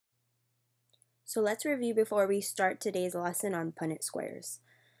So let's review before we start today's lesson on Punnett squares.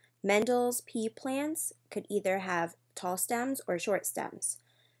 Mendel's pea plants could either have tall stems or short stems.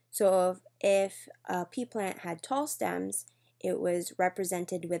 So if a pea plant had tall stems, it was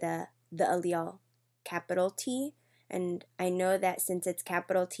represented with the allele capital T. And I know that since it's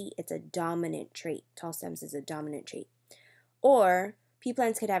capital T, it's a dominant trait. Tall stems is a dominant trait. Or pea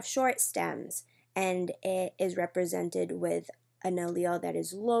plants could have short stems, and it is represented with an allele that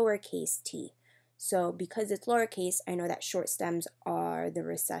is lowercase t. So because it's lowercase, I know that short stems are the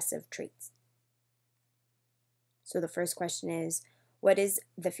recessive traits. So the first question is, what is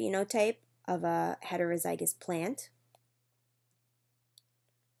the phenotype of a heterozygous plant?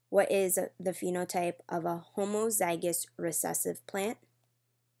 What is the phenotype of a homozygous recessive plant?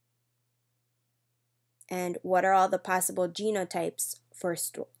 And what are all the possible genotypes for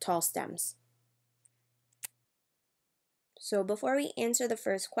tall stems? So before we answer the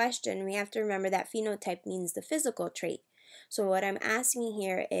first question, we have to remember that phenotype means the physical trait. So what I'm asking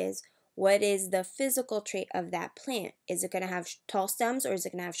here is, what is the physical trait of that plant? Is it going to have tall stems or is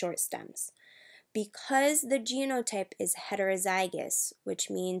it going to have short stems? Because the genotype is heterozygous,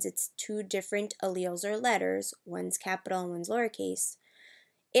 which means it's two different alleles or letters, one's capital and one's lowercase,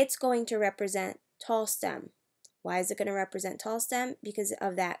 it's going to represent tall stem. Why is it going to represent tall stem? Because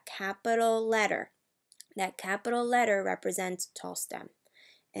of that capital letter. That capital letter represents tall stem,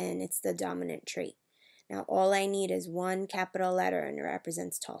 and it's the dominant trait. Now all I need is one capital letter and it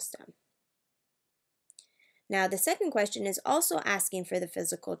represents tall stem. Now the second question is also asking for the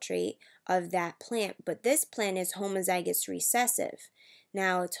physical trait of that plant, but this plant is homozygous recessive.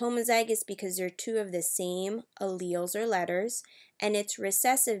 Now it's homozygous because they're two of the same alleles or letters, and it's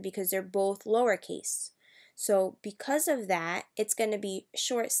recessive because they're both lowercase. So because of that, it's going to be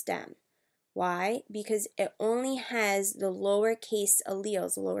short stem. Why? Because it only has the lowercase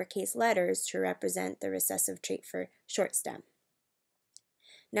alleles, the lowercase letters, to represent the recessive trait for short stem.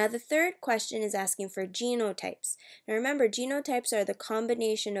 Now the third question is asking for genotypes. Now remember, genotypes are the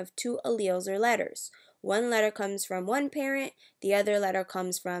combination of two alleles or letters. One letter comes from one parent, the other letter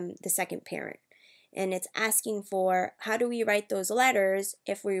comes from the second parent. And it's asking for, how do we write those letters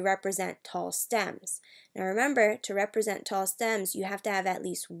if we represent tall stems? Now remember, to represent tall stems, you have to have at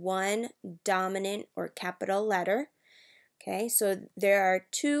least one dominant or capital letter. Okay, so there are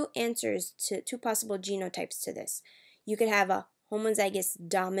two answers to two possible genotypes to this. You could have a homozygous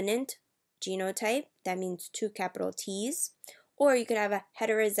dominant genotype, that means two capital T's, or you could have a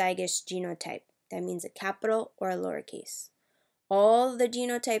heterozygous genotype, that means a capital or a lowercase. All the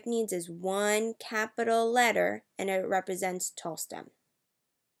genotype needs is one capital letter, and it represents tall stem.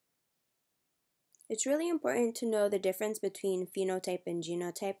 It's really important to know the difference between phenotype and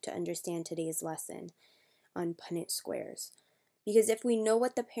genotype to understand today's lesson on Punnett squares. Because if we know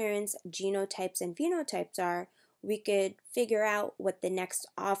what the parents' genotypes and phenotypes are, we could figure out what the next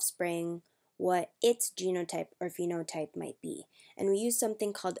offspring, what its genotype or phenotype might be. And we use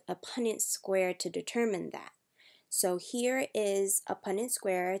something called a Punnett square to determine that. So here is a Punnett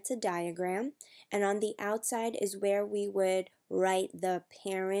square, it's a diagram, and on the outside is where we would write the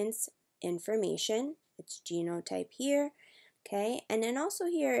parent's information. It's genotype here, okay? And then also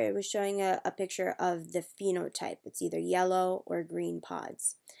here it was showing a picture of the phenotype. It's either yellow or green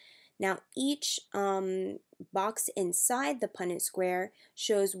pods. Now each box inside the Punnett square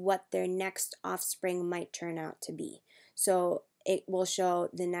shows what their next offspring might turn out to be. So it will show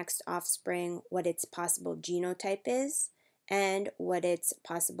the next offspring what its possible genotype is and what its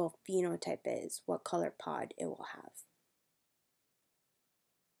possible phenotype is, what color pod it will have.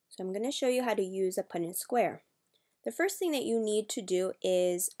 So I'm going to show you how to use a Punnett square. The first thing that you need to do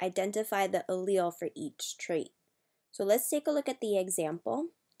is identify the allele for each trait. So let's take a look at the example.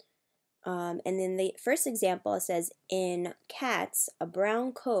 And then the first example says, in cats, a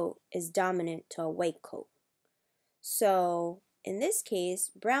brown coat is dominant to a white coat. So in this case,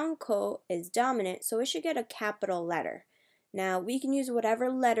 brown coat is dominant, so it should get a capital letter. Now we can use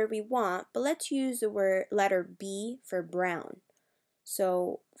whatever letter we want, but let's use the letter B for brown.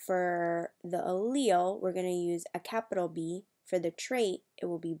 So for the allele, we're going to use a capital B. For the trait, it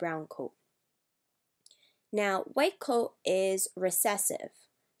will be brown coat. Now white coat is recessive.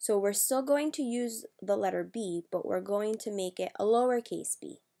 So we're still going to use the letter B, but we're going to make it a lowercase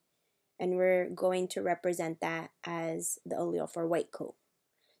b. And we're going to represent that as the allele for white coat.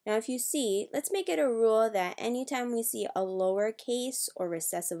 Now if you see, let's make it a rule that anytime we see a lowercase or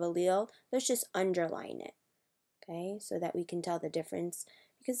recessive allele, let's just underline it. Okay, so that we can tell the difference.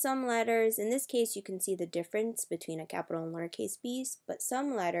 Because some letters, in this case you can see the difference between a capital and lowercase b's, but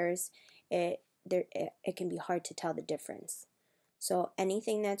some letters, it can be hard to tell the difference. So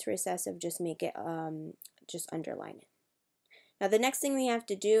anything that's recessive, just make it, just underline it. Now the next thing we have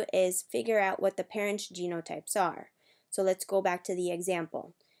to do is figure out what the parent's genotypes are. So let's go back to the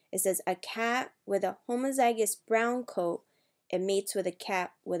example. It says a cat with a homozygous brown coat, it mates with a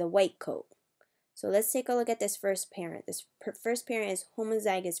cat with a white coat. So let's take a look at this first parent. This first parent is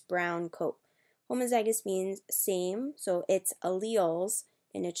homozygous brown coat. Homozygous means same, so its alleles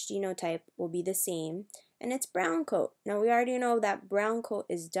in its genotype will be the same, and it's brown coat. Now we already know that brown coat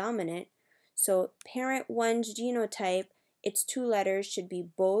is dominant, so parent 1's genotype, its two letters should be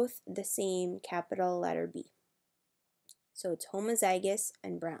both the same, capital letter B. So it's homozygous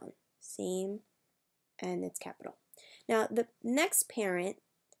and brown, same, and it's capital. Now the next parent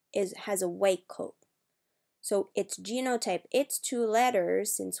has a white coat. So its genotype, its two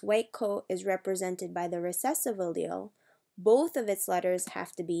letters, since white coat is represented by the recessive allele, both of its letters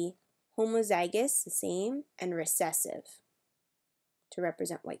have to be homozygous, the same, and recessive to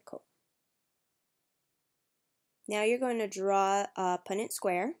represent white coat. Now you're going to draw a Punnett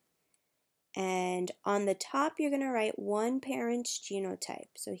square, and on the top you're going to write one parent's genotype.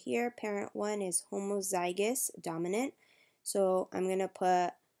 So here parent 1 is homozygous dominant, so I'm going to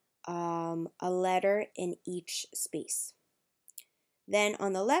put a letter in each space. Then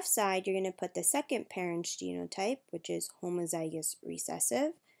on the left side, you're going to put the second parent's genotype, which is homozygous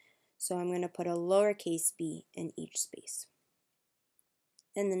recessive. So I'm going to put a lowercase b in each space.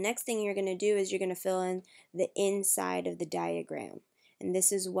 Then the next thing you're going to do is you're going to fill in the inside of the diagram. And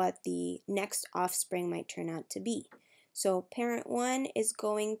this is what the next offspring might turn out to be. So parent 1 is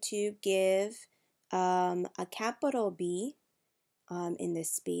going to give a capital B in this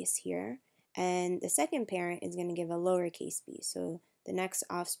space here, and the second parent is going to give a lowercase b. So the next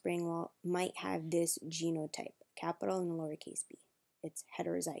offspring might have this genotype, capital and lowercase b. It's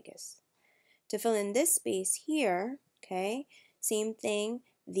heterozygous. To fill in this space here, okay, same thing.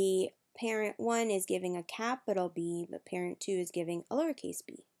 The parent 1 is giving a capital B, but parent 2 is giving a lowercase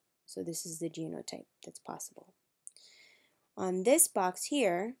b. So this is the genotype that's possible. On this box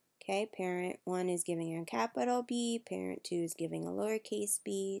here, okay, parent 1 is giving a capital B, parent 2 is giving a lowercase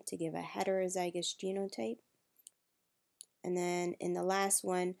b to give a heterozygous genotype. And then in the last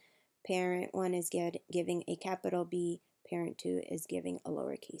one, parent 1 is giving a capital B, parent 2 is giving a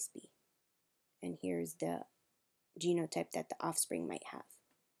lowercase b. And here's the genotype that the offspring might have.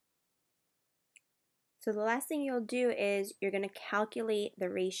 So the last thing you'll do is you're going to calculate the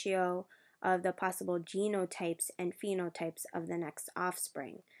ratio of the possible genotypes and phenotypes of the next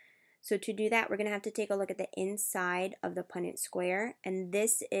offspring. So to do that, we're going to have to take a look at the inside of the Punnett square, and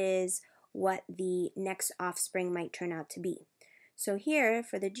this is what the next offspring might turn out to be. So here,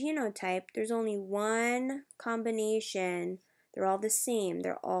 for the genotype, there's only one combination. They're all the same.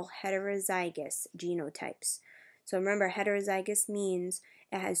 They're all heterozygous genotypes. So remember, heterozygous means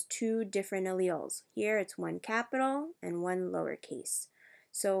it has two different alleles. Here, it's one capital and one lowercase.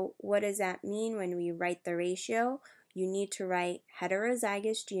 So what does that mean when we write the ratio? You need to write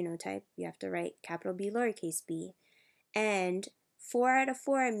heterozygous genotype. You have to write capital B, lowercase b. And 4 out of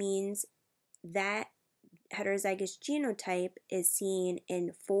 4 means that heterozygous genotype is seen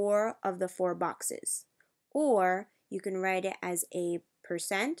in 4 of the 4 boxes. Or you can write it as a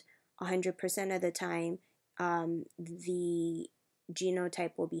percent. 100% of the time, the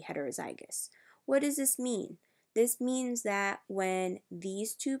genotype will be heterozygous. What does this mean? This means that when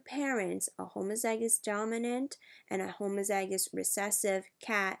these two parents, a homozygous dominant and a homozygous recessive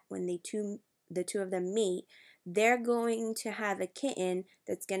cat, when the two of them mate, they're going to have a kitten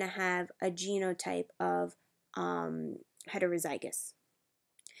that's going to have a genotype of heterozygous.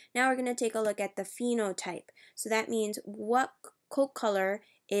 Now we're going to take a look at the phenotype. So that means what coat color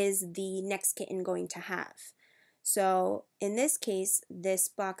is the next kitten going to have. So in this case, this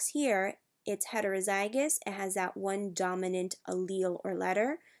box here, it's heterozygous. It has that one dominant allele or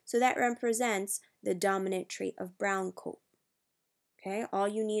letter. So that represents the dominant trait of brown coat. Okay, all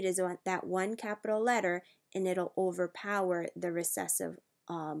you need is that one capital letter and it'll overpower the recessive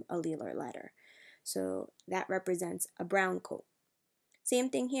allele or letter. So that represents a brown coat. Same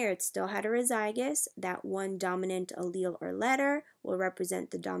thing here, it's still heterozygous. That one dominant allele or letter will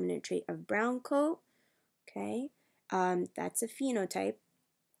represent the dominant trait of brown coat. Okay, that's a phenotype.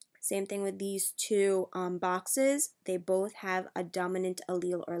 Same thing with these two boxes. They both have a dominant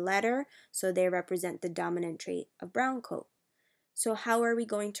allele or letter, so they represent the dominant trait of brown coat. So how are we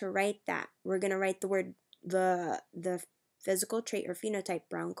going to write that? We're going to write the physical trait or phenotype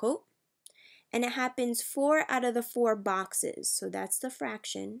brown coat. And it happens 4 out of the 4 boxes, so that's the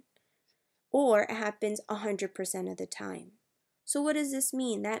fraction, or it happens 100% of the time. So what does this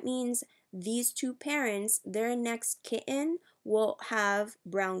mean? That means these two parents, their next kitten will have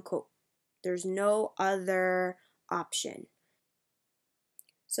brown coat. There's no other option.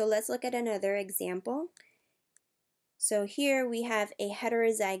 So let's look at another example. So here we have a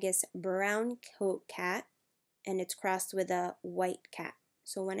heterozygous brown coat cat, and it's crossed with a white cat.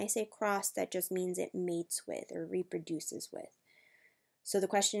 So when I say crossed, that just means it mates with or reproduces with. So the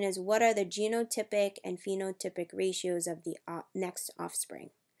question is, what are the genotypic and phenotypic ratios of the next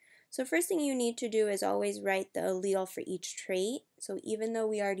offspring? So first thing you need to do is always write the allele for each trait. So even though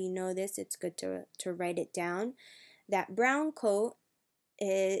we already know this, it's good to write it down. That brown coat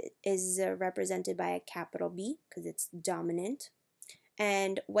is represented by a capital B because it's dominant.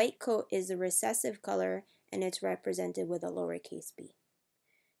 And white coat is a recessive color, and it's represented with a lowercase b.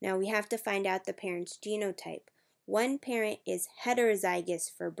 Now we have to find out the parent's genotype. One parent is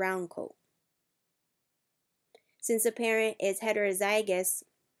heterozygous for brown coat. Since the parent is heterozygous,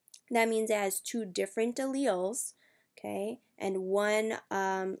 that means it has two different alleles, okay? And one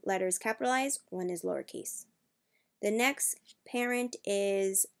letter is capitalized, one is lowercase. The next parent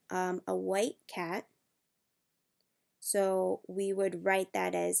is a white cat. So we would write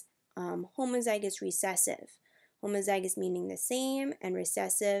that as homozygous recessive. Homozygous meaning the same, and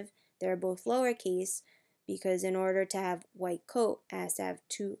recessive, they're both lowercase, because in order to have white coat, it has to have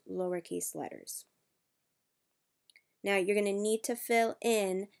two lowercase letters. Now you're going to need to fill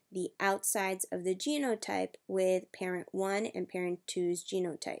in the outsides of the genotype with parent 1 and parent 2's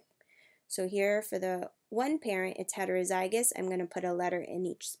genotype. So here for the one parent, it's heterozygous. I'm going to put a letter in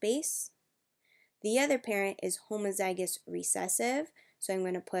each space. The other parent is homozygous recessive, so I'm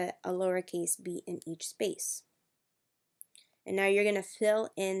going to put a lowercase b in each space. And now you're going to fill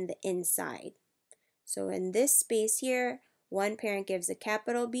in the inside. So in this space here, one parent gives a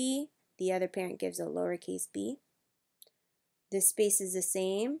capital B, the other parent gives a lowercase b. This space is the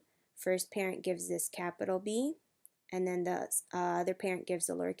same. First parent gives this capital B, and then the other parent gives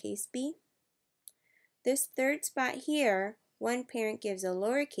a lowercase b. This third spot here, one parent gives a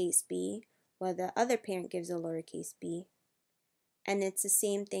lowercase b, while the other parent gives a lowercase b. And it's the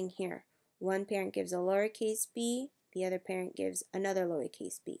same thing here. One parent gives a lowercase b, the other parent gives another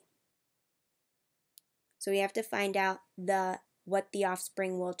lowercase b. So we have to find out what the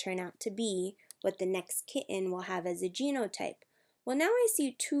offspring will turn out to be, what the next kitten will have as a genotype. Well, now I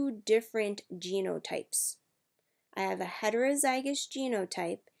see two different genotypes. I have a heterozygous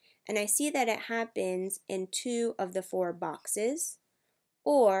genotype, and I see that it happens in 2 of the 4 boxes,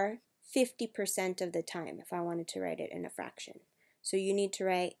 or 50% of the time if I wanted to write it in a fraction. So you need to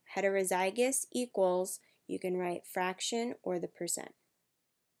write heterozygous equals, you can write fraction or the percent.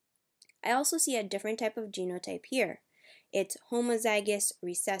 I also see a different type of genotype here. It's homozygous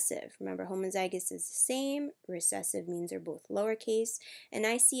recessive. Remember, homozygous is the same, recessive means they're both lowercase, and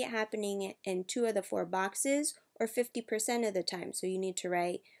I see it happening in 2 of the 4 boxes or 50% of the time. So you need to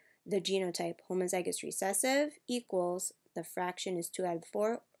write the genotype homozygous recessive equals, the fraction is 2 out of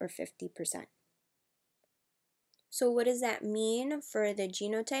 4 or 50%. So what does that mean for the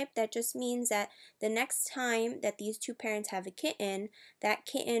genotype? That just means that the next time that these two parents have a kitten, that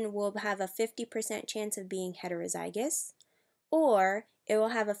kitten will have a 50% chance of being heterozygous, or it will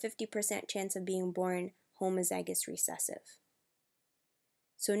have a 50% chance of being born homozygous recessive.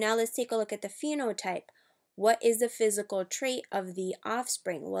 So now let's take a look at the phenotype. What is the physical trait of the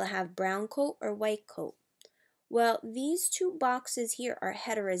offspring? Will it have brown coat or white coat? Well, these two boxes here are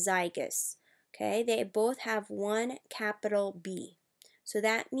heterozygous. Okay, they both have one capital B. So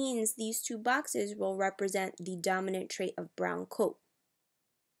that means these two boxes will represent the dominant trait of brown coat.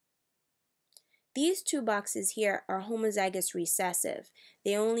 These two boxes here are homozygous recessive.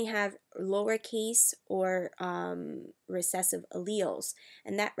 They only have lowercase or recessive alleles,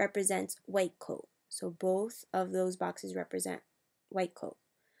 and that represents white coat. So both of those boxes represent white coat.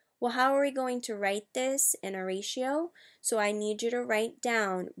 Well, how are we going to write this in a ratio? So I need you to write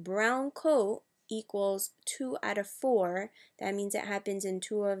down brown coat equals 2 out of 4. That means it happens in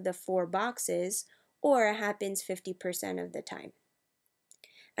 2 of the 4 boxes, or it happens 50% of the time.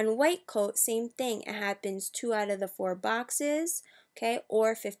 And white coat, same thing. It happens 2 out of the 4 boxes, okay,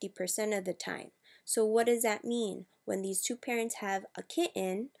 or 50% of the time. So what does that mean? When these two parents have a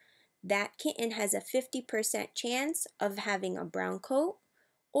kitten, that kitten has a 50% chance of having a brown coat,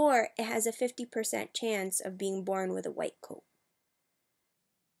 or it has a 50% chance of being born with a white coat.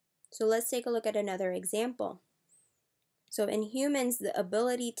 So let's take a look at another example. So in humans, the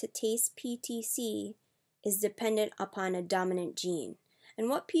ability to taste PTC is dependent upon a dominant gene. And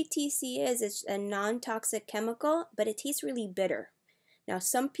what PTC is, it's a non-toxic chemical, but it tastes really bitter. Now,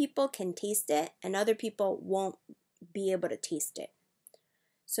 some people can taste it, and other people won't be able to taste it.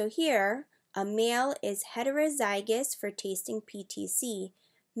 So here, a male is heterozygous for tasting PTC,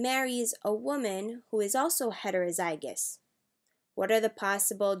 marries a woman who is also heterozygous. What are the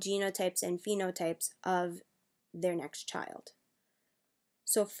possible genotypes and phenotypes of their next child?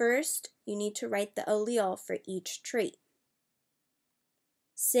 So first, you need to write the allele for each trait.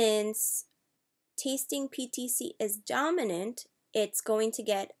 Since tasting PTC is dominant, it's going to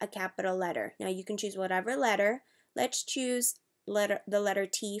get a capital letter. Now you can choose whatever letter. Let's choose the letter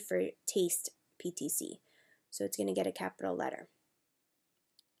T for taste PTC. So it's going to get a capital letter.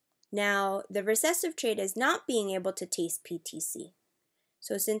 Now the recessive trait is not being able to taste PTC.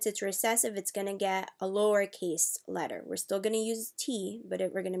 So since it's recessive, it's going to get a lowercase letter. We're still going to use T, but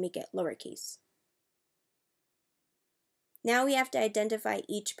we're going to make it lowercase. Now we have to identify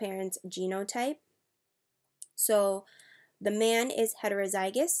each parent's genotype. So the man is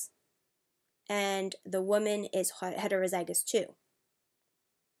heterozygous and the woman is heterozygous too.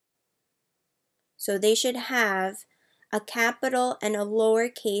 So they should have a capital and a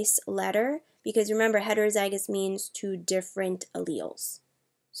lowercase letter because remember, heterozygous means two different alleles.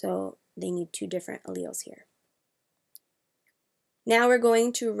 So they need two different alleles here. Now we're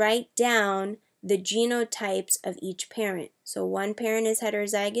going to write down the genotypes of each parent. So one parent is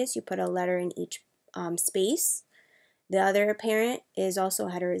heterozygous, you put a letter in each space. The other parent is also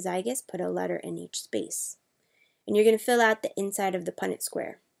heterozygous, put a letter in each space. And you're going to fill out the inside of the Punnett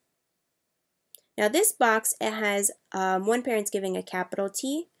square. Now this box, it has one parent's giving a capital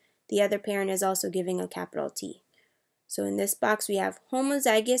T, the other parent is also giving a capital T. So in this box we have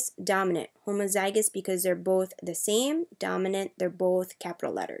homozygous, dominant. Homozygous because they're both the same, dominant, they're both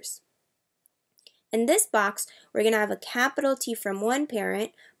capital letters. In this box, we're going to have a capital T from one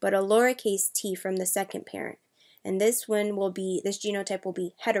parent, but a lowercase t from the second parent. And this genotype will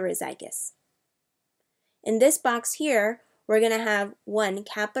be heterozygous. In this box here, we're going to have one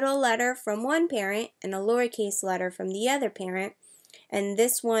capital letter from one parent and a lowercase letter from the other parent. And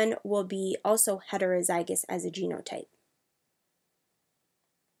this one will be also heterozygous as a genotype.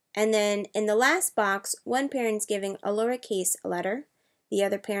 And then in the last box, one parent's giving a lowercase letter. The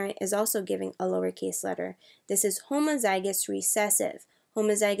other parent is also giving a lowercase letter. This is homozygous recessive.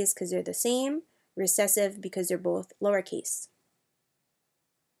 Homozygous because they're the same, recessive because they're both lowercase.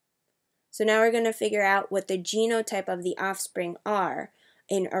 So now we're going to figure out what the genotype of the offspring are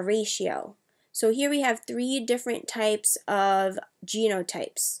in a ratio. So here we have three different types of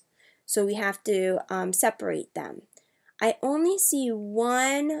genotypes. So we have to separate them. I only see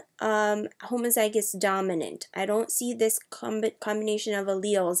one homozygous dominant. I don't see this combination of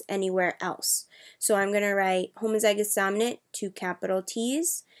alleles anywhere else. So I'm going to write homozygous dominant, two capital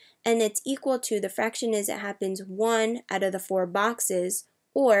T's, and it's equal to, the fraction is it happens 1 out of the 4 boxes,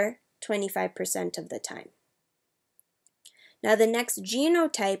 or 25% of the time. Now the next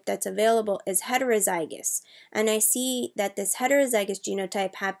genotype that's available is heterozygous, and I see that this heterozygous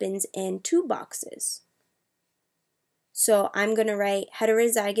genotype happens in 2 boxes. So I'm going to write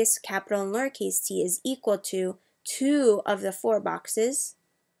heterozygous capital and lowercase t is equal to 2 of the 4 boxes,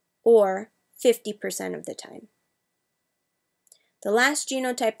 or 50% of the time. The last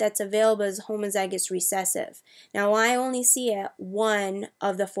genotype that's available is homozygous recessive. Now I only see it 1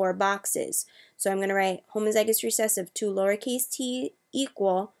 of the 4 boxes. So I'm going to write homozygous recessive 2 lowercase t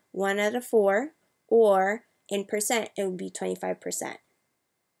equal 1 out of 4, or in percent it would be 25%.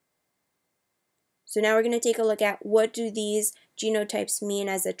 So now we're going to take a look at what do these genotypes mean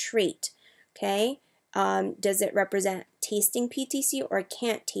as a trait. Okay, does it represent tasting PTC or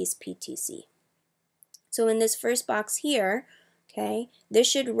can't taste PTC? So in this first box here, okay,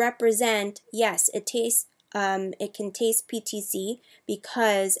 this should represent, yes, it can taste PTC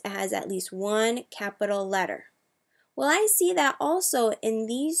because it has at least 1 capital letter. Well, I see that also in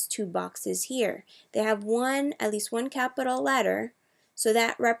these 2 boxes here. They have at least one capital letter, so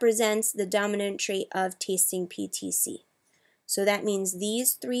that represents the dominant trait of tasting PTC. So that means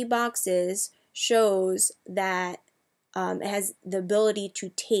these 3 boxes shows that it has the ability to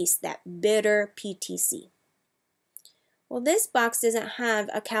taste that bitter PTC. Well, this box doesn't have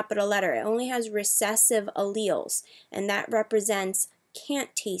a capital letter. It only has recessive alleles, and that represents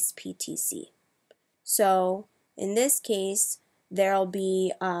can't taste PTC. So in this case, there'll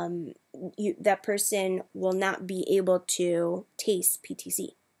be that person will not be able to taste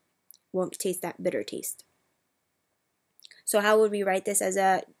PTC, won't taste that bitter taste. So how would we write this as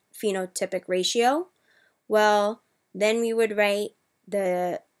a phenotypic ratio? Well, then we would write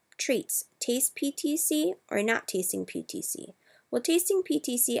the traits, taste PTC or not tasting PTC. Well, tasting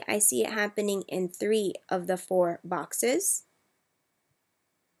PTC, I see it happening in 3 of the 4 boxes,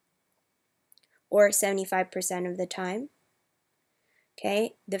 or 75% of the time.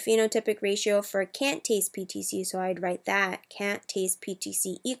 Okay, the phenotypic ratio for can't taste PTC, so I'd write that can't taste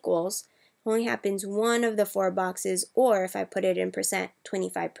PTC equals, only happens one of the 4 boxes, or if I put it in percent,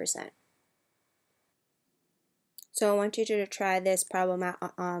 25%. So I want you to try this problem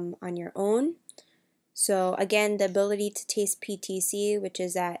out, on your own. So again, the ability to taste PTC, which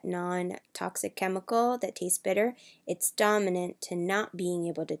is that non-toxic chemical that tastes bitter, it's dominant to not being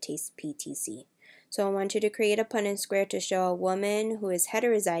able to taste PTC. So I want you to create a Punnett square to show a woman who is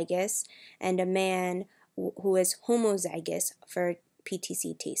heterozygous and a man who is homozygous for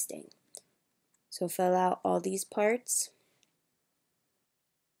PTC tasting. So fill out all these parts.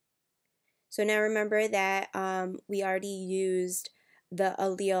 So now remember that we already used the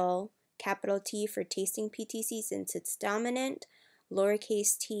allele capital T for tasting PTC since it's dominant.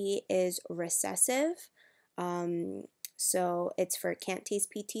 Lowercase t is recessive, so it's for can't taste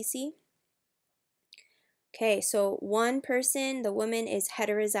PTC. Okay, so one person, the woman is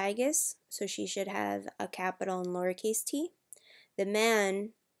heterozygous, so she should have a capital and lowercase t. The man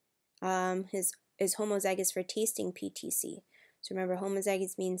is homozygous for tasting PTC. So remember,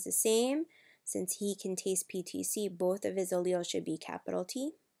 homozygous means the same. Since he can taste PTC, both of his alleles should be capital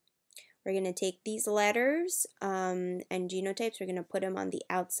T. We're going to take these letters and genotypes, we're going to put them on the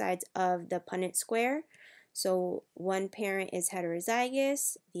outsides of the Punnett square. So one parent is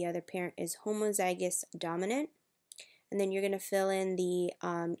heterozygous, the other parent is homozygous dominant, and then you're going to fill in the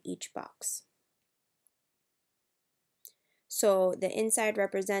each box. So the inside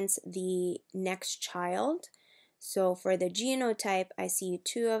represents the next child. So for the genotype, I see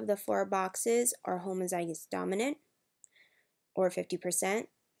 2 of the 4 boxes are homozygous dominant, or 50%.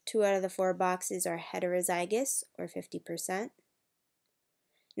 2 out of the 4 boxes are heterozygous, or 50%.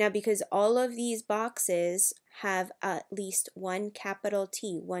 Now, because all of these boxes have at least one capital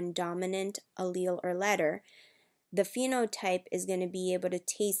T, one dominant allele or letter, the phenotype is going to be able to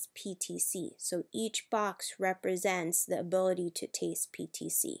taste PTC. So each box represents the ability to taste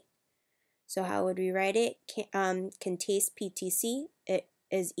PTC. So how would we write it? Can taste PTC. It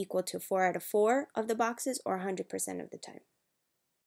is equal to 4 out of 4 of the boxes, or 100% of the time.